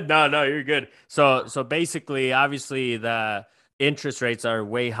 no, you're good. So basically, obviously the interest rates are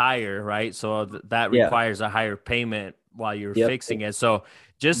way higher, right? So that Yeah. requires a higher payment while you're Yep. fixing it. So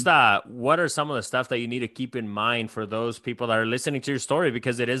just what are some of the stuff that you need to keep in mind for those people that are listening to your story?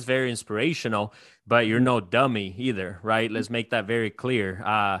 Because it is very inspirational, but you're no dummy either, right? Let's make that very clear.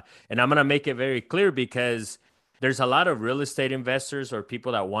 And I'm going to make it very clear because there's a lot of real estate investors or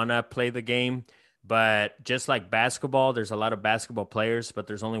people that want to play the game. But just like basketball, there's a lot of basketball players, but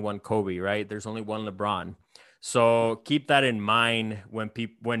there's only one Kobe, right? There's only one LeBron. So keep that in mind when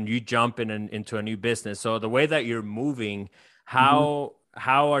you jump into a new business. So the way that you're moving, how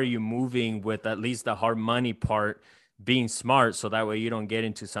are you moving with at least the hard money part being smart, so that way you don't get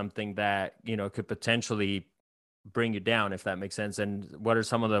into something that could potentially bring you down, if that makes sense? And what are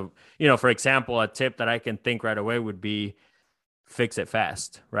some of the, for example, a tip that I can think right away would be fix it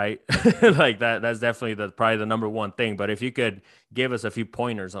fast, right? Like that's definitely probably the number one thing. But if you could give us a few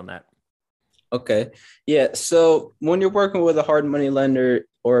pointers on that. Okay. Yeah. So when you're working with a hard money lender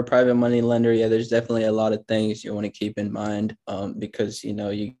or a private money lender, yeah, there's definitely a lot of things you want to keep in mind, because,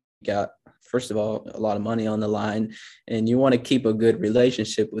 you got, first of all, a lot of money on the line, and you want to keep a good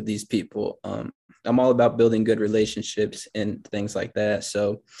relationship with these people. I'm all about building good relationships and things like that.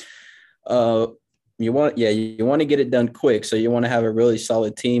 So you want to get it done quick. So you want to have a really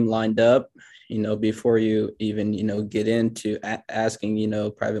solid team lined up, before you even, get into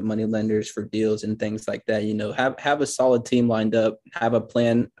asking, private money lenders for deals and things like that. Have a solid team lined up, have a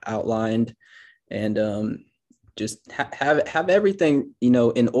plan outlined, and just have everything,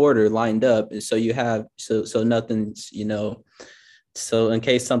 in order, lined up. So you have, so nothing's, so in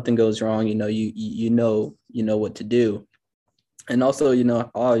case something goes wrong, you know what to do. And also,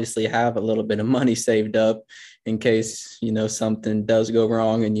 obviously have a little bit of money saved up in case, something does go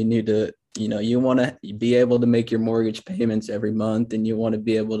wrong and you need to, you want to be able to make your mortgage payments every month, and you want to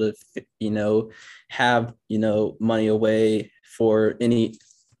be able to, have, money away for any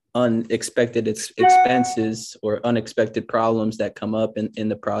unexpected expenses or unexpected problems that come up in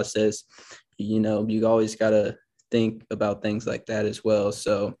the process. You always got to think about things like that as well.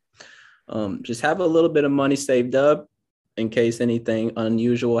 So just have a little bit of money saved up in case anything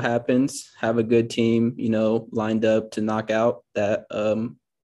unusual happens. Have a good team, lined up to knock out that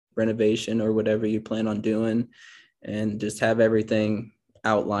renovation or whatever you plan on doing, and just have everything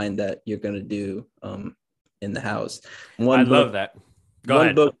outlined that you're going to do in the house. I love that.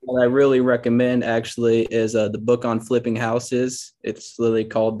 One book that I really recommend actually is the book on flipping houses. It's literally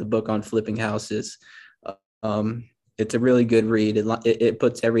called The Book on Flipping Houses. It's a really good read. It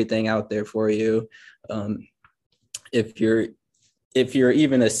puts everything out there for you. If you're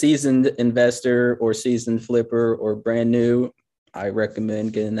even a seasoned investor or seasoned flipper or brand new, I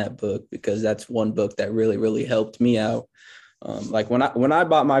recommend getting that book, because that's one book that really, really helped me out. Like when I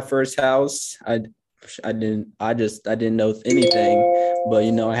bought my first house, I didn't know anything, but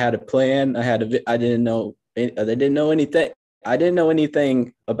I had a plan. I didn't know anything. I didn't know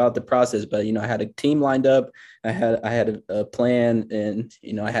anything about the process, but I had a team lined up. I had a plan, and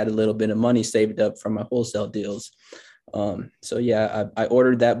I had a little bit of money saved up from my wholesale deals. So yeah, I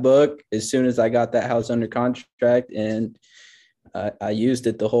ordered that book as soon as I got that house under contract, and I used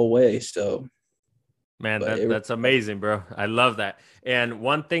it the whole way. So, man, that's amazing, bro. I love that. And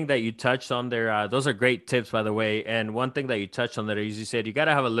one thing that you touched on there, those are great tips, by the way. And one thing that you touched on there is you said you got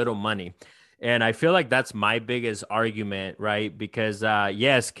to have a little money. And I feel like that's my biggest argument, right? Because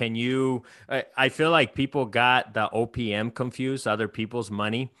yes, I feel like people got the OPM confused, other people's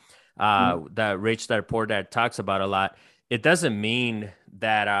money, that Rich Dad Poor Dad talks about a lot. It doesn't mean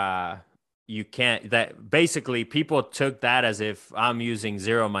that you can't, that basically people took that as if I'm using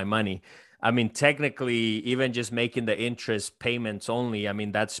zero of my money. I mean, technically, even just making the interest payments only, I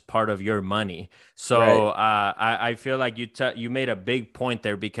mean, that's part of your money. So I feel like you made a big point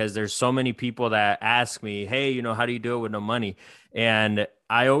there, because there's so many people that ask me, hey, how do you do it with no money? And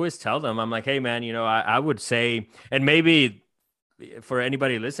I always tell them, I'm like, hey, man, I would say, and maybe for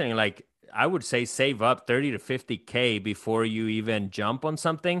anybody listening, like, I would say save up 30 to 50K before you even jump on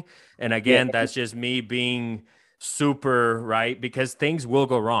something. And again, that's just me being super right, because things will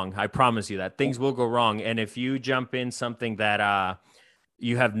go wrong. I promise you that things will go wrong. And if you jump in something that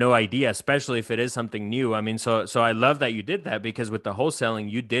you have no idea, especially if it is something new. I mean, so I love that you did that, because with the wholesaling,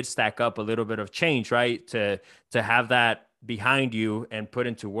 you did stack up a little bit of change, right? To have that behind you and put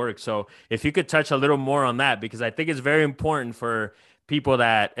into work. So if you could touch a little more on that, because I think it's very important for people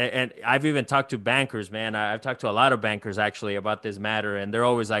that, and I've even talked to bankers, man. I've talked to a lot of bankers actually about this matter, and they're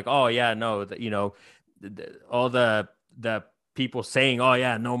always like, oh yeah, no, all the people saying, oh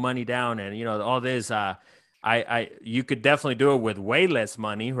yeah, no money down, and all this, you could definitely do it with way less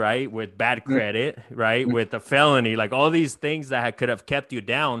money, right? With bad credit, right? With a felony, like all these things that could have kept you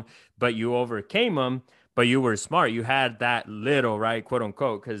down, but you overcame them. But you were smart. You had that little, right, quote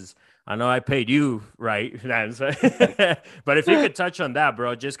unquote, because I know I paid you, right? But if you could touch on that,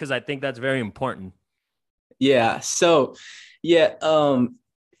 bro, just because I think that's very important. Yeah. So, yeah.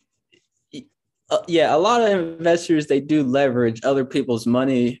 Yeah, a lot of investors, they do leverage other people's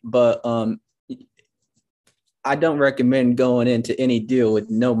money, but I don't recommend going into any deal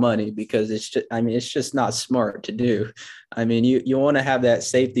with no money, because it's just not smart to do. I mean, you want to have that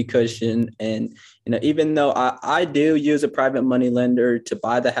safety cushion. And, even though I do use a private money lender to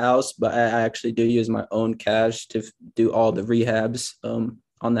buy the house, but I actually do use my own cash to do all the rehabs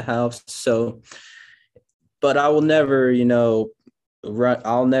on the house. So, but I will never,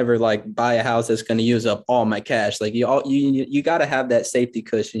 I'll never like buy a house that's going to use up all my cash. Like you got to have that safety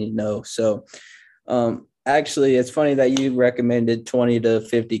cushion, So, actually, it's funny that you recommended 20 to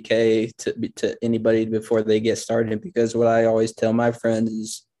 50K to anybody before they get started, because what I always tell my friends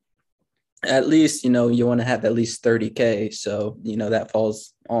is at least, you want to have at least 30K. So, that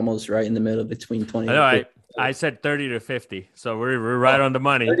falls almost right in the middle between 20 I know, and 50. I said 30 to 50. So we're right on the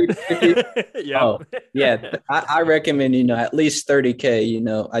money. 30 to 50? Yep. Oh, yeah. I recommend, at least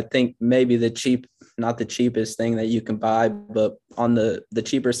 30K. I think maybe not the cheapest thing that you can buy, but on the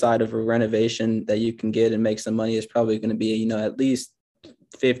cheaper side of a renovation that you can get and make some money is probably going to be, at least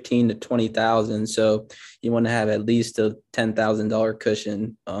 15 to 20,000. So you want to have at least a $10,000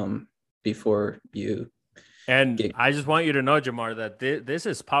 cushion before you. And I just want you to know, Jamar, that this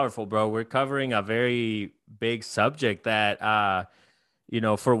is powerful, bro. We're covering a very big subject that,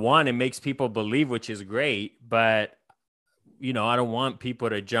 for one, it makes people believe, which is great, but I don't want people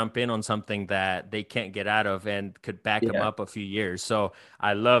to jump in on something that they can't get out of and could back them up a few years. So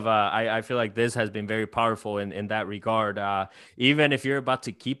I love, I feel like this has been very powerful in that regard. Even if you're about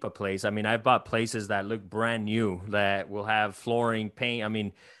to keep a place, I mean, I've bought places that look brand new that will have flooring, paint, I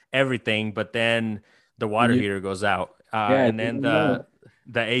mean, everything, but then the water heater goes out, and then the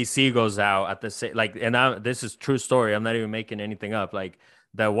AC goes out at the same, like, and this is true story. I'm not even making anything up. Like,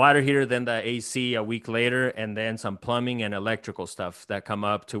 the water heater, then the AC a week later, and then some plumbing and electrical stuff that come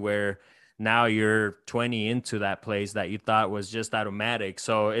up to where now you're 20 into that place that you thought was just automatic.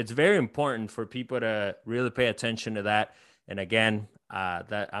 So it's very important for people to really pay attention to that. And again,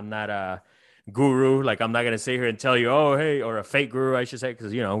 that I'm not a guru. Like, I'm not going to sit here and tell you, oh, hey, or a fake guru, I should say,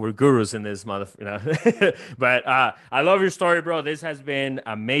 because, we're gurus in this But I love your story, bro. This has been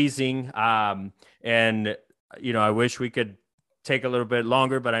amazing. And, I wish we could take a little bit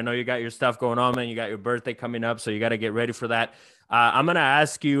longer, but I know you got your stuff going on, man. You got your birthday coming up, so you got to get ready for that. I'm going to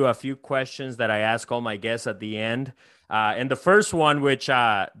ask you a few questions that I ask all my guests at the end. And the first one, which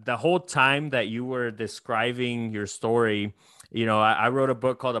the whole time that you were describing your story, I wrote a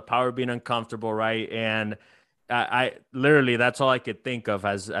book called The Power of Being Uncomfortable, right? And I literally, that's all I could think of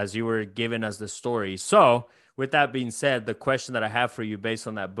as you were giving us the story. So with that being said, the question that I have for you based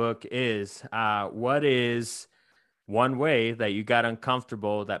on that book is, what is one way that you got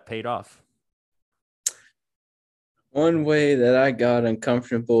uncomfortable that paid off? One way that I got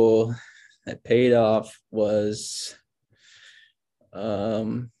uncomfortable that paid off was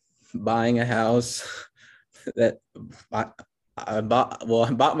buying a house that I bought. Well,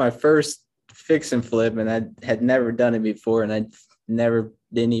 I bought my first fix and flip, and I had never done it before, and I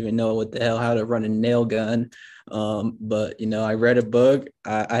didn't even know what the hell how to run a nail gun. But I read a book,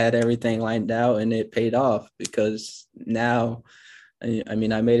 I had everything lined out, and it paid off, because now, I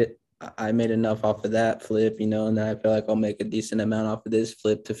mean, I made enough off of that flip, and then I feel like I'll make a decent amount off of this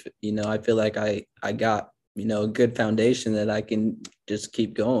flip to, I feel like I got, a good foundation that I can just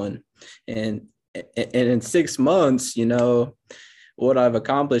keep going. And in 6 months, what I've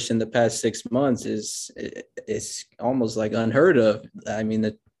accomplished in the past 6 months is almost like unheard of. I mean,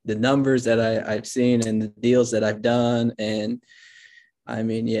 the numbers that I've seen and the deals that I've done. And I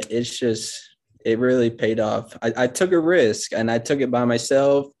mean, yeah, it really paid off. I took a risk, and I took it by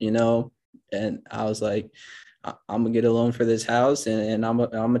myself, And I was like, I'm gonna get a loan for this house, and I'm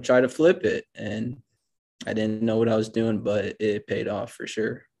gonna try to flip it. And I didn't know what I was doing, but it paid off for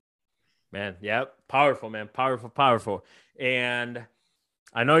sure. Man, yep. Powerful, man. Powerful, powerful. And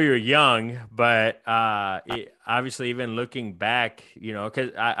I know you're young, but obviously, even looking back,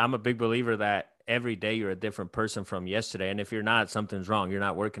 because I'm a big believer that every day you're a different person from yesterday. And if you're not, something's wrong. You're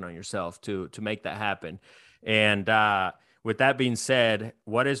not working on yourself to make that happen. And with that being said,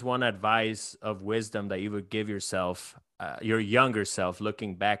 what is one advice of wisdom that you would give yourself, your younger self,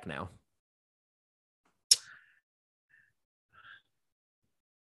 looking back now?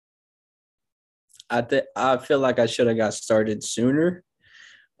 I feel like I should have got started sooner.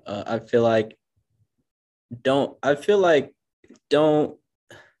 I feel like don't I feel like don't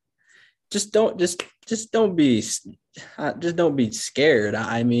just don't just don't be just don't be scared.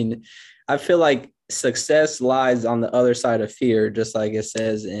 I mean, I feel like success lies on the other side of fear, just like it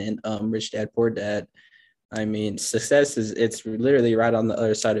says in Rich Dad Poor Dad. I mean, success it's literally right on the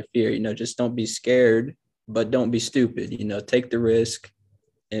other side of fear. Just don't be scared, but don't be stupid. Take the risk,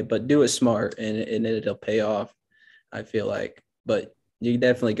 but do it smart, and it'll pay off. I feel like, but you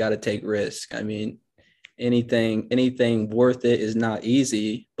definitely got to take risk. I mean, anything worth it is not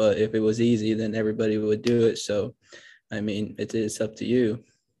easy, but if it was easy, then everybody would do it. So, I mean, it's up to you.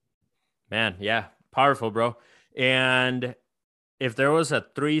 Man, yeah, powerful, bro. And if there was a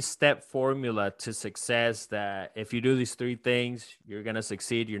 3-step formula to success that if you do these 3 things, you're going to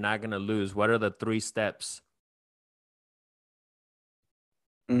succeed, you're not going to lose, what are the 3 steps?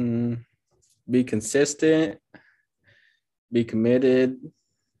 Be consistent, be committed,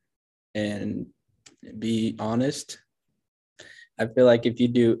 and be honest. I feel like if you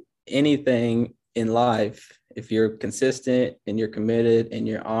do anything in life, if you're consistent and you're committed and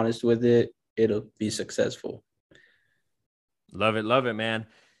you're honest with it, it'll be successful. Love it, man.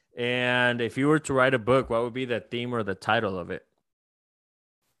 And if you were to write a book, what would be the theme or the title of it?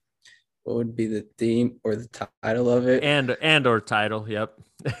 What would be the theme or the title of it? And or title, yep.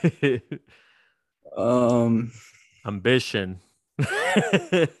 Ambition.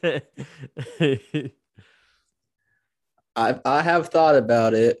 I have thought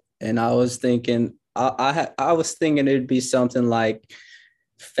about it, and I was thinking I was thinking it'd be something like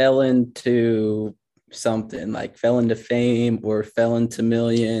felon to something, like felon to fame or felon to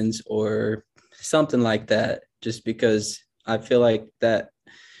millions or something like that, just because I feel like that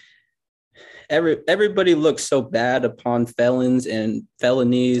everybody looks so bad upon felons and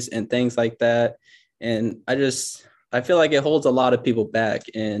felonies and things like that, and I feel like it holds a lot of people back,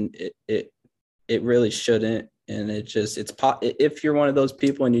 and it really shouldn't. And if you're one of those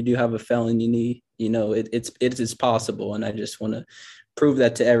people and you do have a felony, it's possible. And I just want to prove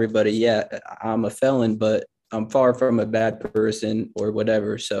that to everybody. Yeah, I'm a felon, but I'm far from a bad person or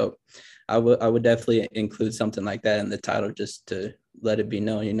whatever. So I would definitely include something like that in the title, just to let it be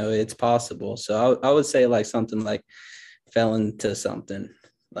known, it's possible. So I would say like something like felon to something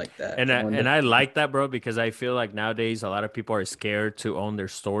like that. And I like that, bro, because I feel like nowadays a lot of people are scared to own their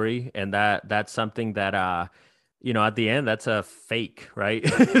story, and that's something that at the end, that's a fake, right?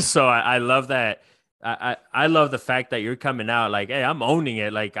 So I love that. I love the fact that you're coming out like, hey, I'm owning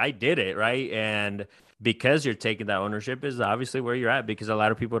it. Like, I did it, right? And because you're taking that ownership is obviously where you're at, because a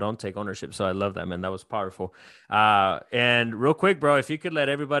lot of people don't take ownership. So I love that, man. That was powerful. And real quick, bro, if you could let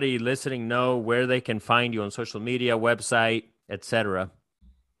everybody listening know where they can find you on social media, website, etc.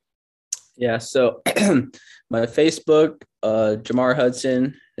 Yeah, so my Facebook, Jamar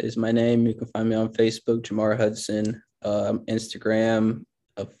Hudson is my name. You can find me on Facebook, Jamar Hudson. Instagram,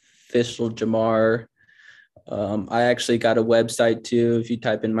 official Jamar. I actually got a website too. If you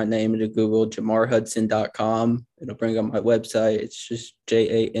type in my name into Google, jamarhudson.com, it'll bring up my website. It's just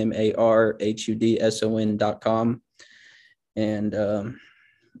jamarhudson.com. And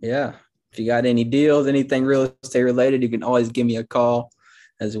yeah, if you got any deals, anything real estate related, you can always give me a call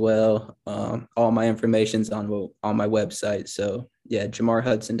as well. All my information's on my website. So yeah,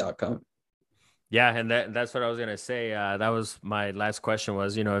 jamarhudson.com. Yeah, and that's what I was gonna say. That was my last question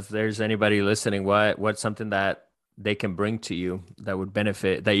was, if there's anybody listening, what's something that they can bring to you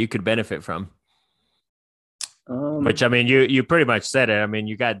that you could benefit from? Which, I mean, you pretty much said it. I mean,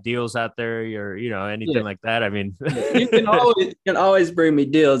 you got deals out there, anything like that. I mean, you can always bring me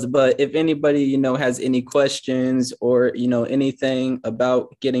deals, but if anybody, has any questions or, anything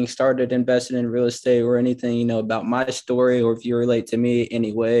about getting started investing in real estate or anything, about my story, or if you relate to me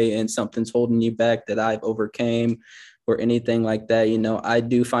anyway and something's holding you back that I've overcame or anything like that, I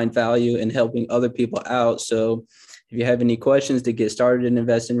do find value in helping other people out. So if you have any questions to get started and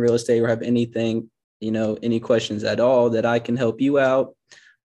invest in real estate, or have anything, any questions at all that I can help you out,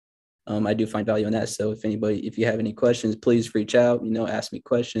 I do find value in that. So if you have any questions, please reach out, ask me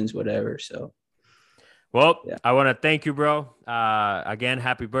questions, whatever. So. Well, yeah. I want to thank you, bro. Again,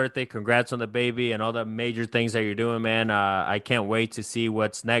 happy birthday. Congrats on the baby and all the major things that you're doing, man. I can't wait to see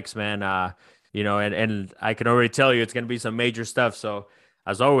what's next, man. And I can already tell you it's going to be some major stuff. So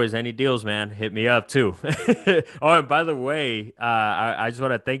as always, any deals, man, hit me up too. Oh, and by the way, I just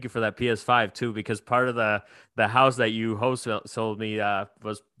want to thank you for that PS5 too, because part of the house that you sold me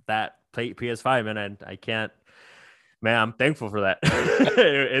was that PS5, and I can't. Man, I'm thankful for that.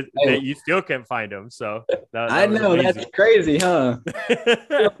 You still can't find them, so I know that's crazy, huh?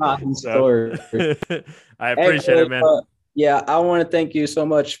 So, I appreciate it, man. Yeah, I want to thank you so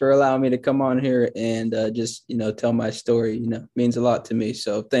much for allowing me to come on here and just tell my story. It means a lot to me.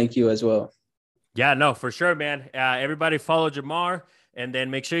 So thank you as well. Yeah, no, for sure, man. Everybody follow Jamar, and then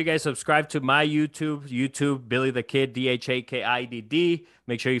make sure you guys subscribe to my YouTube Billy the Kid, DHAKIDD.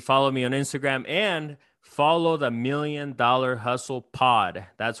 Make sure you follow me on Instagram and follow the $1 Million Hustle Pod.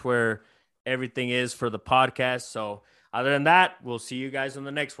 That's where everything is for the podcast. So other than that, we'll see you guys on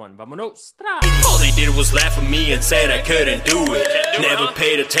the next one. Vamonos. All they did was laugh at me and said I couldn't do it. Never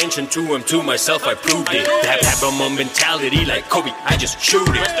paid attention to him, to myself I proved it. That have a mentality like Kobe, I just shoot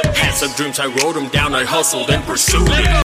it. Had some dreams, I wrote them down, I hustled and pursued it.